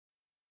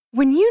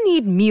When you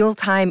need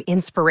mealtime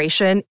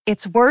inspiration,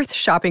 it's worth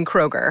shopping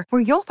Kroger,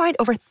 where you'll find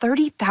over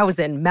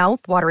 30,000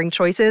 mouth-watering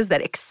choices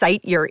that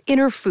excite your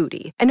inner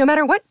foodie. And no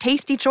matter what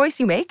tasty choice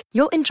you make,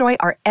 you'll enjoy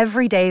our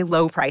everyday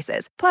low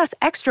prices, plus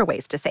extra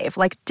ways to save,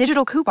 like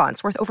digital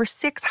coupons worth over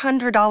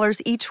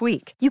 $600 each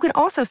week. You can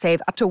also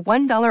save up to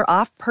 $1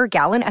 off per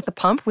gallon at the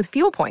pump with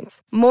fuel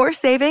points. More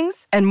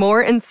savings and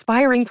more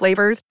inspiring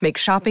flavors make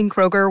shopping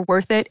Kroger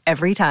worth it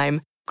every time.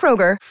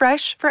 Kroger,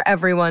 fresh for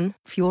everyone.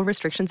 Fuel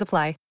restrictions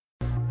apply.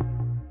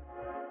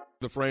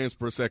 The Frames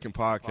Per Second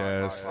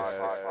podcast. All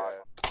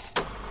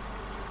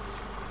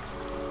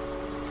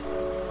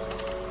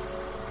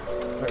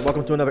right,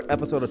 welcome to another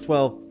episode of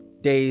 12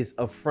 Days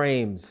of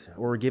Frames,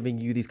 where we're giving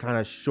you these kind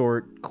of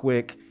short,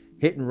 quick,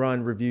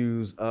 hit-and-run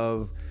reviews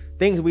of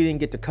things we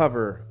didn't get to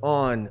cover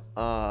on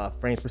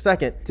Frames Per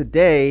Second.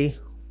 Today,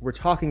 we're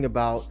talking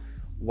about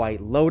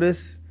White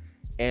Lotus,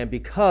 and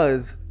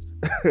because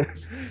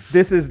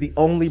this is the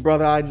only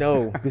brother I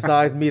know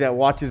besides me that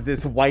watches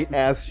this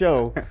white-ass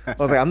show, I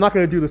was like, I'm not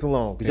going to do this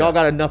alone, because y'all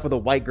got enough of the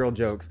white girl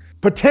jokes.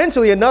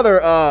 Potentially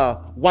another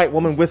white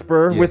woman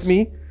whisperer with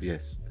me.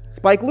 Yes.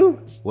 Spike Lou.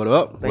 What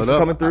up? Thanks for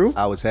coming through.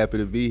 I was happy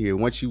to be here.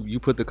 Once you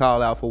put the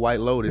call out for White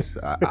Lotus,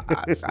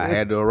 I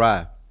had to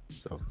arrive.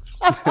 So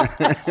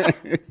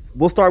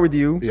we'll start with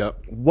you.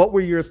 Yep. What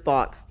were your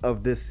thoughts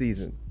of this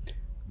season?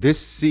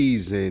 This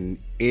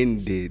season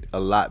ended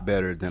a lot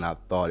better than I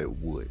thought it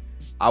would.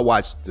 I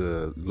watched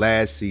the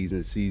last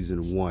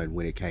season 1,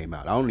 when it came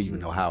out. I don't even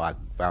know how I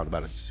found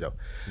about the show.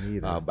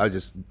 I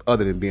just,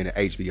 other than being an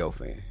HBO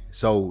fan.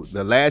 So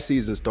the last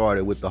season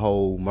started with the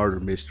whole murder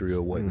mystery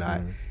or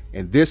whatnot.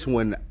 And this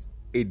one,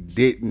 it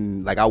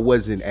didn't, like, I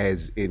wasn't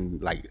as in,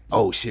 like,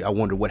 oh shit, I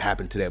wonder what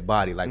happened to that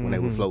body, like when they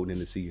were floating in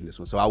the sea in this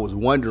one. So I was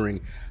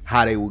wondering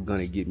how they were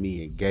gonna get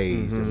me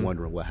engaged and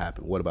wondering what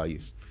happened. What about you?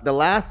 The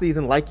last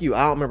season, like you,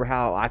 I don't remember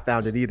how I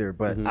found it either,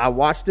 but I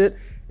watched it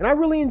and I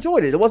really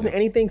enjoyed it. It wasn't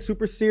anything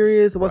super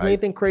serious. It wasn't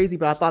anything crazy,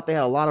 but I thought they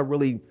had a lot of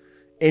really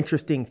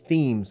interesting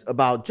themes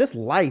about just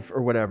life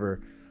or whatever,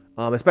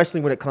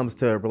 especially when it comes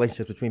to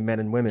relationships between men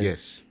and women.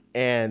 Yes.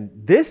 And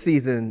this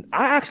season,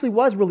 I actually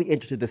was really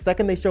interested. The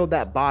second they showed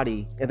that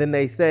body and then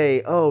they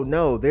say, oh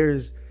no,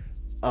 there's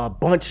a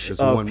bunch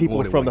of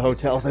people from the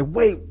hotel. I was like,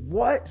 wait,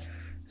 what?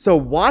 So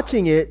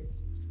watching it,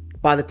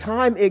 by the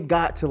time it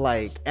got to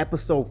like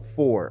episode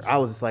 4, I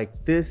was just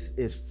like, this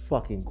is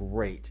fucking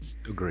great.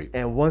 Agreed.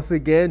 And once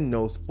again,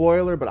 no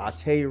spoiler, but I'll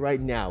tell you right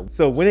now.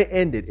 So when it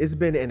ended, it's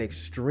been an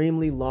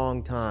extremely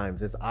long time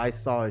since I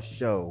saw a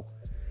show.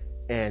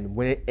 And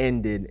when it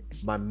ended,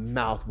 my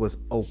mouth was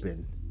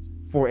open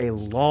for a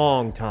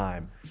long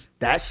time.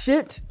 That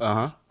shit,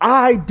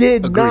 I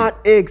did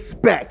not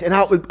expect. And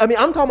I'm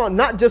talking about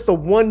not just the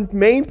one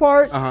main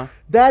part,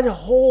 that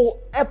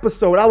whole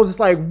episode, I was just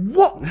like,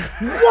 what?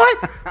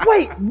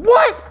 Wait,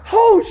 what?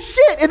 Oh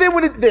shit. And then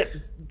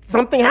when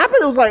something happened,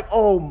 it was like,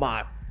 oh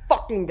my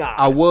fucking God.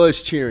 I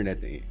was cheering at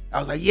the end. I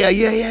was like, yeah.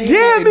 Yeah,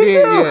 and me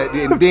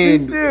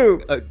then, too.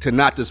 Me too. To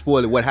not to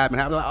spoil it, what happened,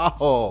 I was like,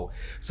 oh.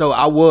 So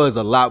I was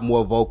a lot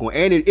more vocal,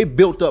 and it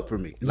built up for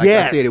me. Like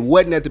I said, it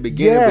wasn't at the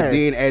beginning, but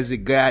then as it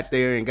got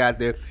there,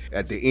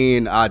 at the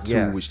end, I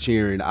too was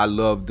cheering. I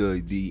loved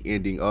the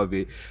ending of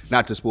it.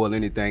 Not to spoil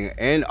anything,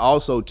 and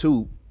also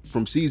too,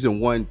 from season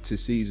 1 to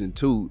season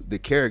 2, the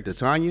character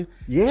Tanya,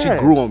 she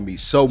grew on me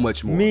so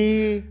much more.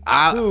 Me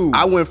too.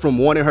 I went from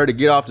wanting her to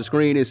get off the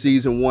screen in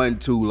season 1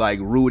 to like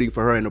rooting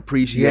for her and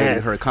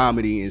appreciating her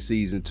comedy in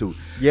season 2.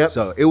 Yep.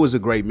 So it was a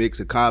great mix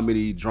of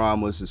comedy,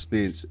 drama,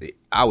 suspense.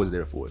 I was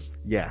there for it.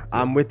 Yeah,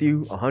 I'm with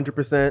you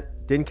 100%.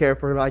 Didn't care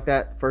for her like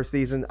that first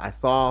season. I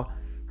saw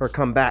her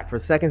come back for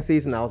the second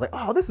season. I was like,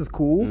 oh, this is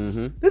cool.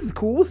 This is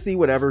cool. We'll see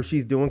whatever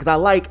she's doing. Because I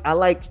like,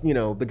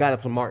 the guy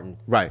that's from Martin.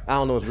 Right. I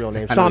don't know his real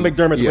name. Sean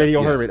McDermott, the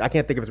Radio Hermit. I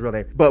can't think of his real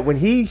name. But when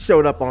he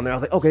showed up on there, I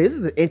was like, okay, this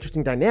is an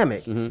interesting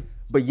dynamic.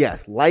 But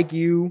yes, like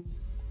you,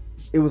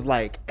 it was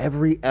like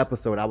every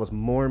episode, I was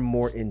more and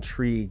more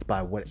intrigued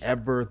by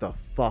whatever the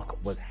fuck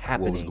was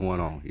happening. What was going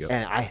on. Yep.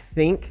 And I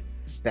think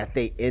that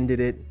they ended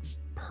it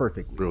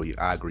perfectly. Brilliant.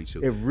 I agree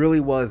too. It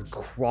really was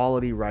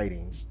quality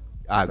writing.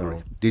 I agree.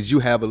 Did you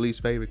have a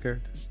least favorite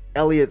character?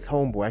 Elliot's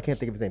homeboy. I can't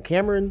think of his name.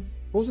 Cameron.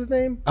 What was his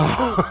name?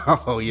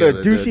 Oh yeah,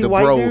 the douchey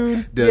white bro,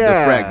 dude. The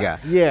frat guy.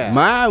 Yeah.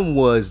 Mine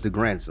was the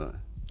grandson.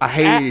 I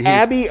hated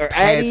Abby his or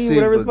passive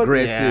Addie,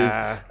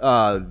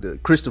 aggressive, the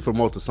Christopher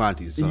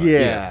Moltisanti's son.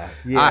 Yeah.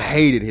 I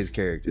hated his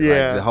character.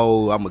 Yeah. Like the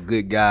whole, I'm a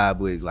good guy,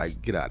 but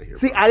like, get out of here.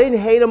 See, I didn't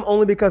hate him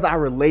only because I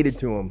related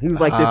to him. He was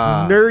like this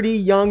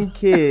nerdy young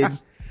kid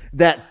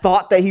that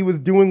thought that he was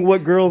doing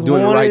what girls Doing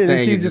the wanted, right and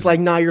thing, she's just like,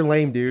 nah, you're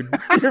lame, dude.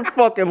 You're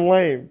fucking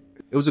lame.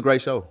 It was a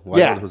great show.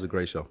 White Lotus was a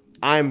great show.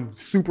 I'm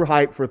super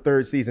hyped for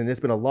third season. It's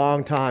been a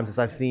long time since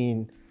I've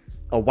seen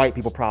a white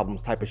people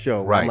problems type of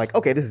show. Right. I'm like,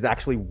 okay, this is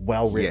actually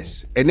well written.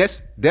 Yes, and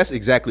that's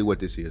exactly what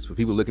this is. For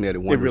people looking at it,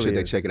 wondering really should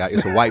they is. check it out.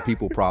 It's a white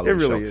people problem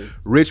It really show. is.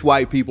 Rich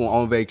white people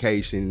on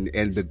vacation,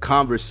 and the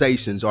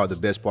conversations are the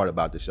best part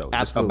about the show. Absolutely.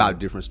 Just about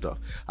different stuff.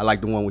 I like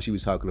the one when she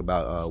was talking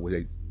about where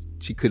they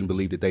she couldn't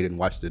believe that they didn't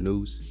watch the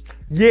news.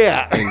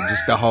 Yeah. And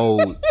just the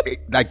whole,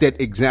 like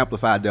that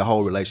exemplified their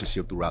whole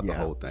relationship throughout the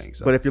whole thing.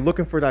 So. But if you're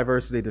looking for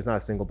diversity, there's not a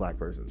single black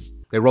person.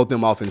 They wrote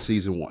them off in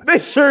season 1. They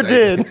sure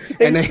did.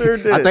 They sure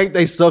did. I think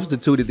they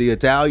substituted the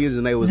Italians,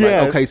 and they was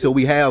like, okay, so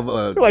we have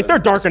like they're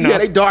dark enough. Yeah,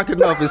 they dark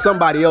enough, and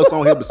somebody else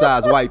on here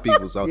besides white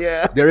people. So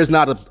there is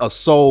not a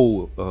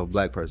sole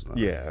black person on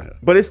here.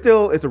 But it's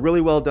a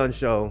really well done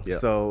show. Yeah.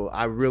 So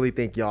I really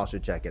think y'all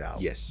should check it out.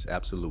 Yes,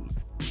 absolutely.